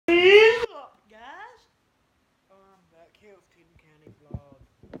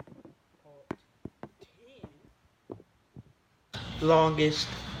longest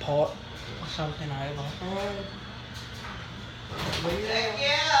part or something I ever heard. But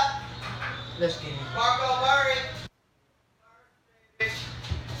yeah, let's get it. Marco Murray.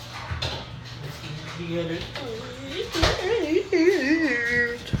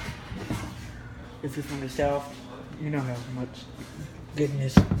 If you're from the South, you know how much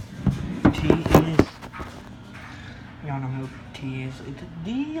goodness tea is. Y'all know how tea is. It's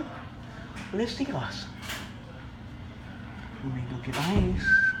delicious. Let me go get ice.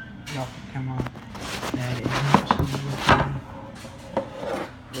 Y'all can come on. That is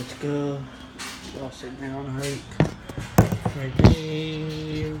let's go. Y'all sitting there on the rake. Right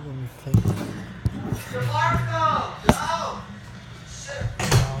there. Let me play. Mr. Marco! Oh!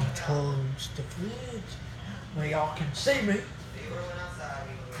 Y'all toast the fridge. Where y'all can see me. He went outside.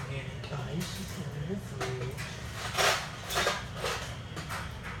 Get ice in the fridge.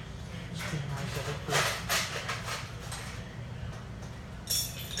 It's too nice of a fridge.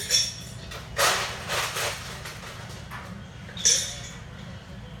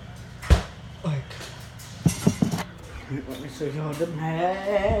 Let me show y'all the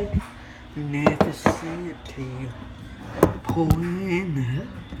mag. Magnificent tea. Pouring it.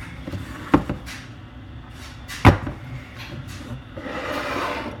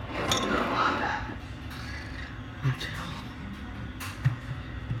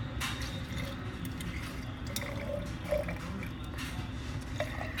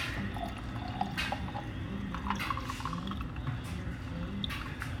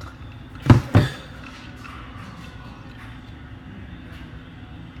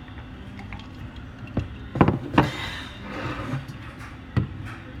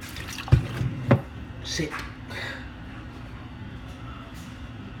 Sit.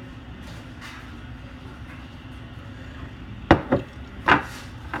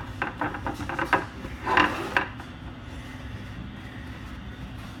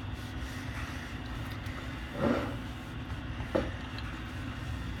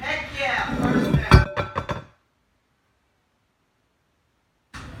 Heck yeah! First down.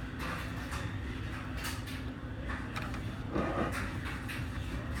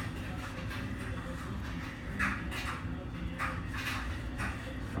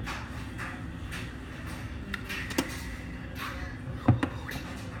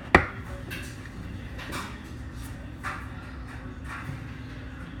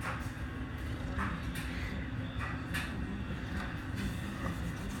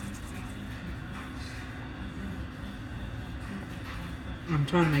 I'm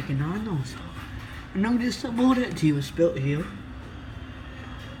trying to make a nanos. I noticed that more that tea was spilt here.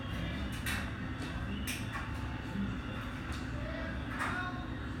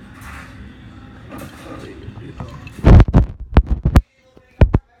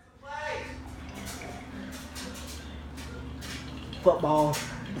 Football,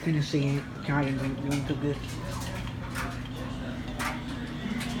 Tennessee, Giants ain't doing too good.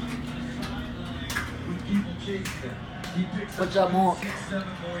 What's up, Mark?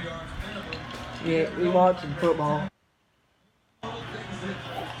 Yeah, we watching football.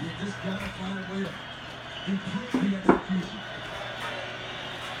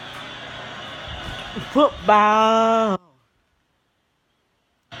 Football.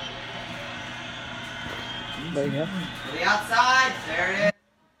 There you go. To the outside. There it is.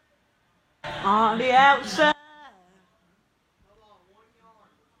 On the outside. Come on, 1 yard.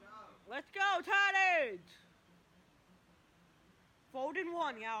 Let's go, Titans.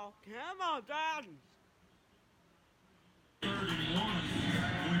 4-1, y'all. Come on, Titans.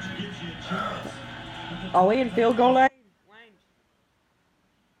 Are we in field goal range?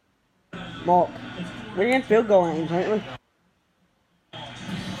 Mark, we're in field goal range, aren't we?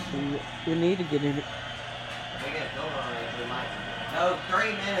 We need to get in it. We get field goal range. We might. No, 3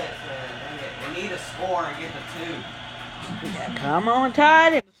 minutes, man. We need a score and get the 2. Yeah, come on,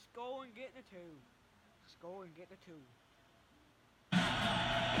 Titans. Score and get the 2. Score and get the 2.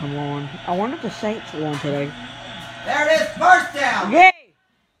 Come on. I wonder if the Saints won today. There it is. First down. Yay!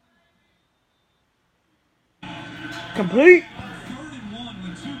 Complete.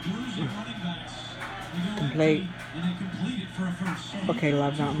 Complete. Okay,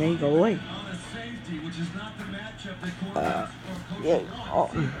 love's not me. Go away. Yeah. Oh.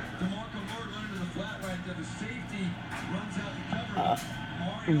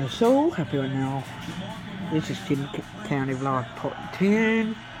 I'm so happy right now. This is Cheatham County Vlog Part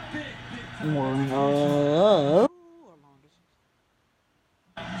 10. A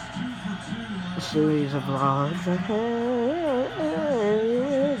series of vlogs.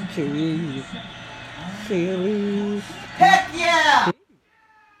 Series. Heck yeah!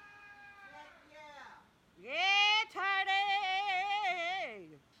 Yeah, Titans!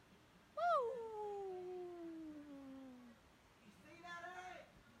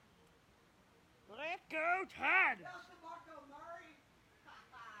 Titans.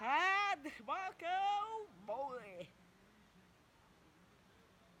 Hi, Marco, boy.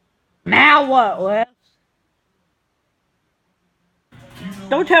 Now what, Les?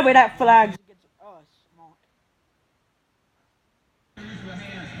 Don't tell me that flag's against us, Mark.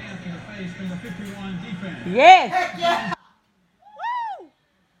 Yes. Heck yeah! Woo!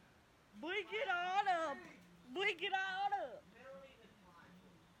 Blink it on up. Blink it on up.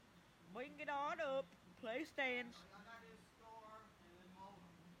 Blink it on up. Play stands.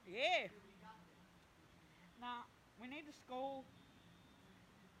 Yeah. Now, we need to score,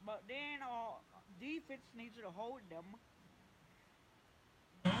 but then our defense needs to hold them.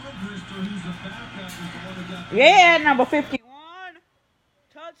 Yeah, number 51.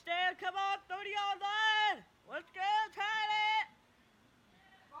 Touchdown, come on, 30-yard line. Let's go, tight end.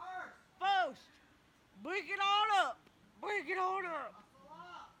 First. Bring it on up. Bring it on up.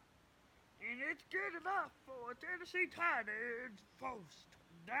 And it's good enough for Tennessee Titans first.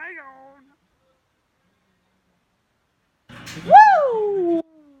 Down. Woo!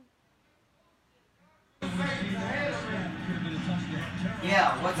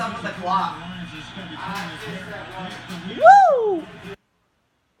 Yeah, what's up with the clock? Woo!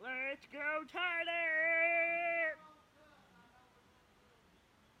 Let's go, Titans!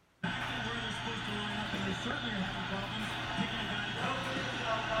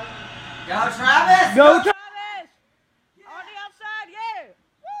 Go, Travis! Go, Travis! On the outside, yeah!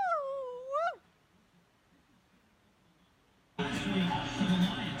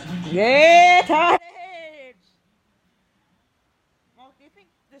 Woo! Yeah, Titans! Mark, do you think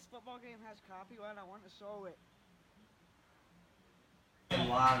this football game has copyright? I want to show it. A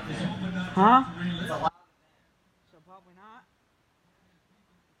lot of it. Huh? It's a lot. So probably not.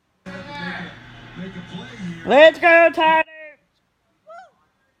 Let's go, Titans!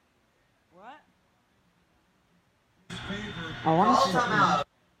 What? I want Call to show it. timeout.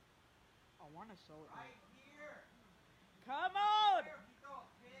 I want to show it. Come on!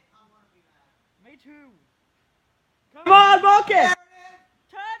 Me too. Come on, Marcus!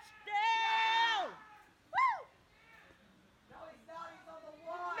 Touchdown! Woo! No, he's not. He's on the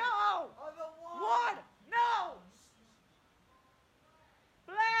one. No! On the one. One! No!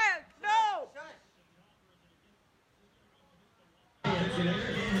 Flag! No!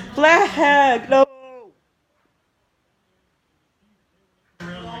 Flag! No!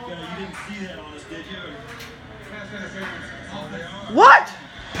 What?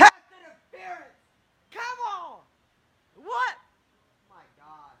 Pass interference. Come on! What? Oh my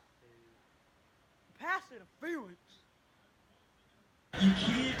gosh, dude. Pass interference. You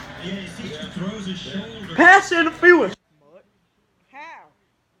can't. Yeah, you see, he throws his shoulder. Pass interference. How?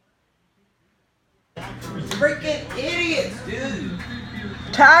 Freaking idiots, dude.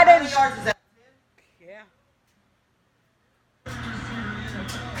 Tight How many ends. yards is that? Yeah.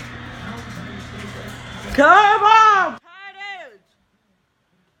 Come on! Tight ends.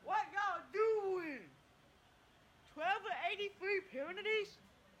 What y'all doing? 12 to 83 penalties?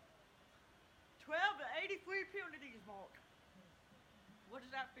 12 to 83 penalties, Mark. What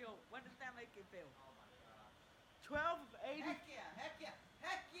does that feel? What does that make you feel? 12 of 80. Heck yeah, heck yeah,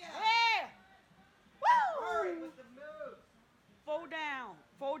 heck yeah. Yeah! Hurry Woo! with the moves. Fall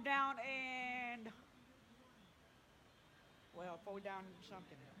down and... Well, fall down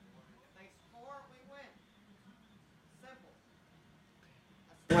something. If they score, we win. Simple.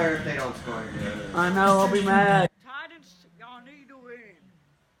 I swear if they don't score, I know, I'll be mad. Titans, y'all need to win.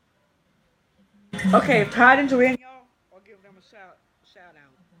 Okay, if Titans win, y'all, I'll give them a shout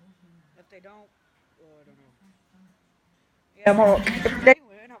out. If they don't, well, I don't know. Yeah, Mark, if they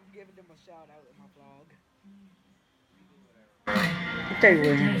win, I'm giving them a shout out in my vlog. If they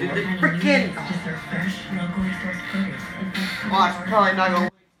win. dude, the freaking. Watch, we're probably not gonna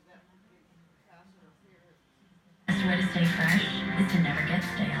win. The best way to stay fresh is to never get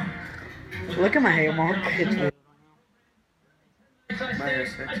stale. Look at my hair, Mark. It's good. My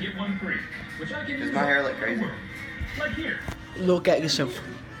hair's sick. I get one free, which I can Does use my hair look crazy? like here. Look at yourself.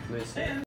 Let me see.